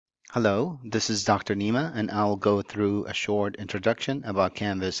Hello, this is Dr. Nima, and I'll go through a short introduction about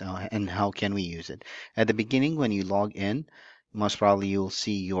Canvas and how can we use it. At the beginning, when you log in, most probably you'll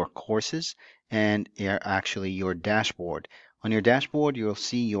see your courses and actually your dashboard. On your dashboard, you'll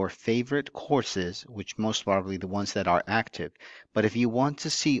see your favorite courses, which most probably the ones that are active. But if you want to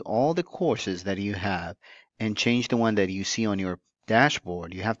see all the courses that you have and change the one that you see on your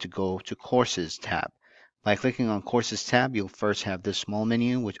dashboard, you have to go to Courses tab. By clicking on Courses tab, you'll first have this small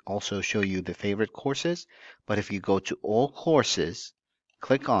menu, which also show you the favorite courses. But if you go to All Courses,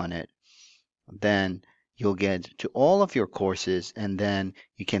 click on it, then you'll get to all of your courses, and then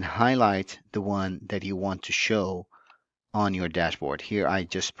you can highlight the one that you want to show on your dashboard. Here I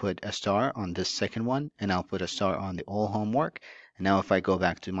just put a star on this second one, and I'll put a star on the all homework. And now if I go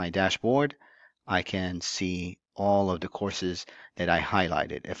back to my dashboard, I can see all of the courses that I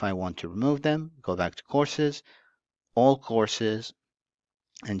highlighted. If I want to remove them, go back to courses, all courses,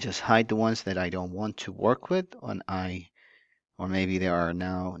 and just hide the ones that I don't want to work with or maybe they are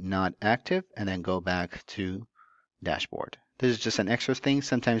now not active, and then go back to dashboard. This is just an extra thing.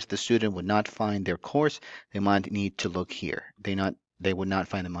 Sometimes the student would not find their course. They might need to look here. They would not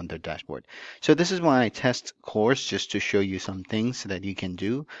find them on their dashboard. So this is my test course, just to show you some things that you can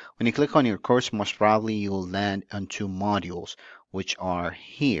do. When you click on your course, most probably you'll land onto modules, which are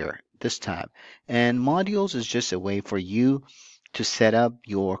here, this tab. And modules is just a way for you to set up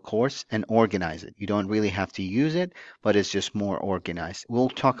your course and organize it. You don't really have to use it, but it's just more organized. We'll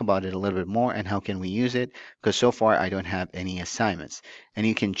talk about it a little bit more and how can we use it, because so far I don't have any assignments. And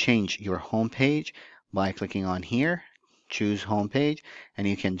you can change your home page by clicking on here, choose home page, and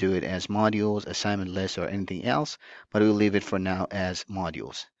you can do it as modules, assignment list, or anything else, but we'll leave it for now as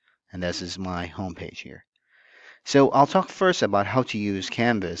modules. And this is my home page here. So I'll talk first about how to use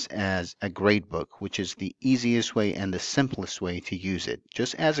Canvas as a gradebook, which is the easiest way and the simplest way to use it.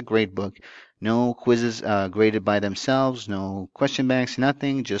 Just as a gradebook, no quizzes graded by themselves, no question banks,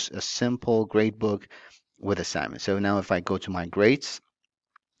 nothing, just a simple gradebook with assignments. So now if I go to my grades,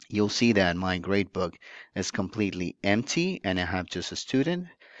 you'll see that my gradebook is completely empty and I have just a student.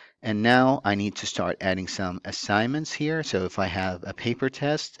 And now I need to start adding some assignments here. So if I have a paper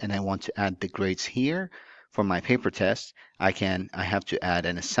test and I want to add the grades here, for my paper test, I have to add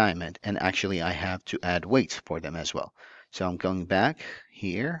an assignment, and actually I have to add weights for them as well. So I'm going back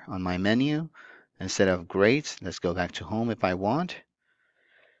here on my menu. Instead of grades, let's go back to home if I want.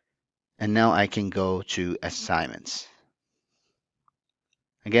 And now I can go to assignments.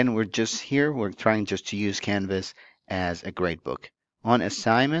 Again, we're trying just to use Canvas as a gradebook. On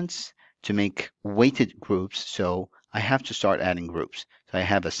assignments, to make weighted groups, so I have to start adding groups. So I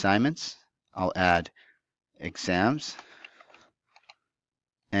have assignments, I'll add exams,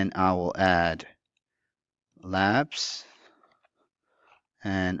 and I will add labs,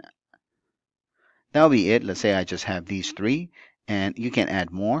 and that'll be it. Let's say I just have these three, and you can add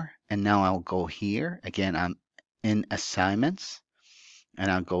more. And now I'll go here. Again, I'm in assignments,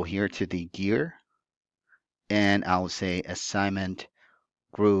 and I'll go here to the gear, and I'll say assignment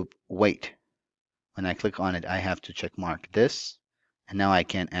group weight. When I click on it, I have to check mark this, and now I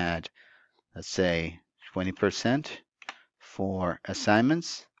can add, let's say, 20% for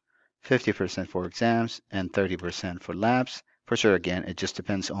assignments, 50% for exams, and 30% for labs. For sure, again, it just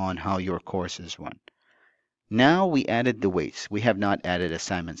depends on how your course is run. Now we added the weights. We have not added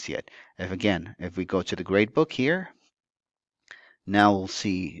assignments yet. If we go to the gradebook here, now we'll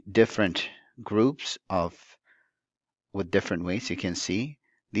see different groups with different weights. You can see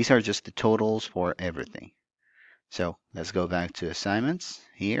these are just the totals for everything. So let's go back to assignments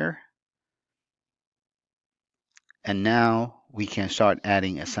here. And now we can start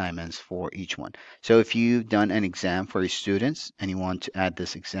adding assignments for each one. So if you've done an exam for your students and you want to add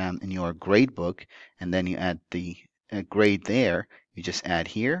this exam in your gradebook, and then you add the grade there, you just add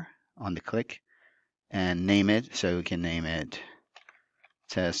here on the click and name it. So we can name it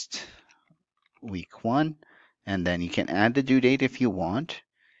test week 1, and then you can add the due date if you want,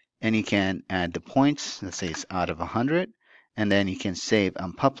 and you can add the points. Let's say it's out of 100. And then you can save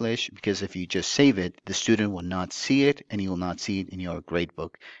and publish, because if you just save it, the student will not see it, and you will not see it in your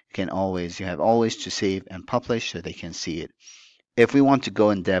gradebook. You have always to save and publish so they can see it. If we want to go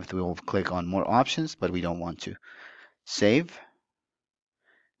in depth, we will click on more options, but we don't want to. Save.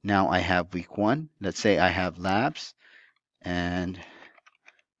 Now I have week 1. Let's say I have labs, and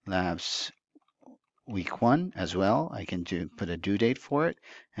labs week 1 as well. I can put a due date for it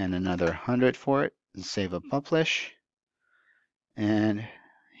and another 100 for it, and save and publish. And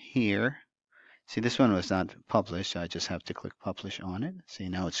here, see, this one was not published, so I just have to click publish on it. See,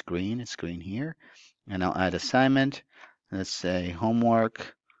 now it's green here. And I'll add assignment. Let's say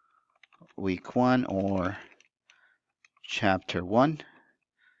homework week 1 or chapter 1.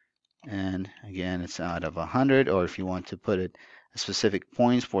 And again, it's out of 100, or if you want to put it specific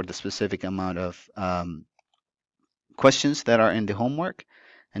points for the specific amount of questions that are in the homework.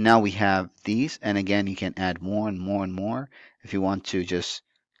 And now we have these, and again, you can add more and more and more if you want to just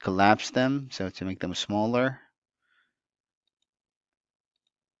collapse them, so to make them smaller,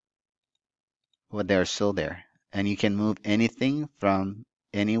 but they're still there. And you can move anything from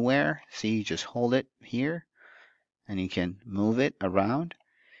anywhere. See, you just hold it here, and you can move it around.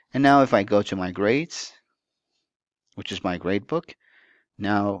 And now if I go to my grades, which is my gradebook,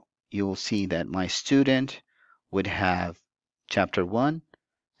 now you will see that my student would have chapter 1,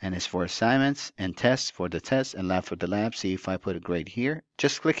 and it's for assignments, and tests for the test, and lab for the lab. See, if I put a grade here,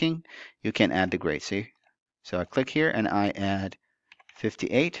 just clicking, you can add the grade. See? So I click here and I add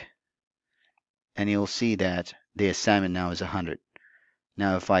 58, and you'll see that the assignment now is 100.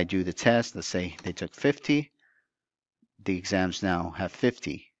 Now if I do the test, let's say they took 50, the exams now have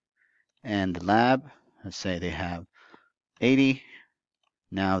 50. And the lab, let's say they have 80,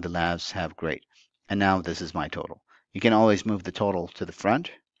 now the labs have grade. And now this is my total. You can always move the total to the front.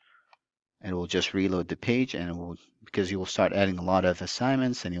 It will just reload the page, and it will, because you will start adding a lot of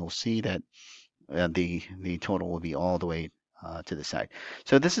assignments, and you'll see that the total will be all the way to the side.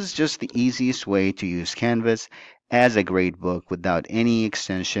 So this is just the easiest way to use Canvas as a gradebook without any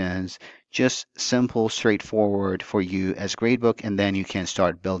extensions, just simple, straightforward for you as gradebook, and then you can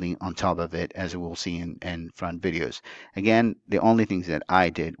start building on top of it, as we'll see in front videos. Again, the only things that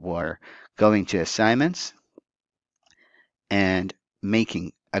I did were going to assignments and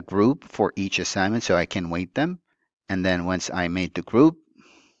making a group for each assignment so I can weight them. And then once I made the group,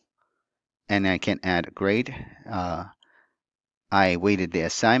 and I can add a grade, I weighted the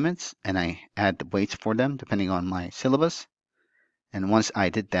assignments and I add the weights for them depending on my syllabus. And once I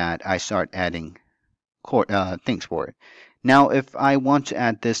did that, I start adding things for it. Now, if I want to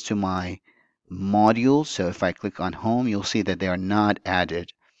add this to my modules, so if I click on home, you'll see that they are not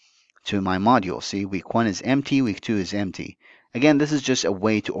added to my module. See, week 1 is empty, week 2 is empty. Again, this is just a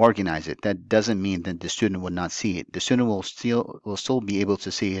way to organize it. That doesn't mean that the student would not see it. The student will still be able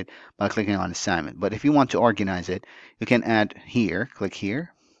to see it by clicking on assignment. But if you want to organize it, you can add here, click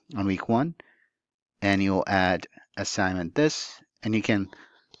here on week 1, and you'll add assignment this, and you can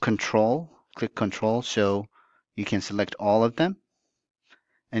click control, so you can select all of them,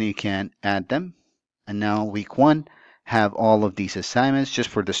 and you can add them. And now week 1 have all of these assignments just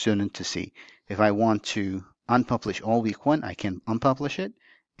for the student to see. If I want to unpublish all week 1, I can unpublish it,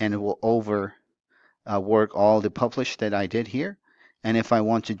 and it will work all the publish that I did here. And if I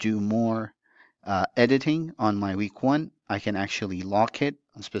want to do more editing on my week 1, I can actually lock it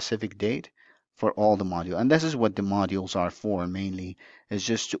on a specific date for all the module. And this is what the modules are for mainly, is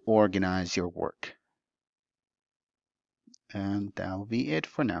just to organize your work. And that will be it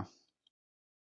for now.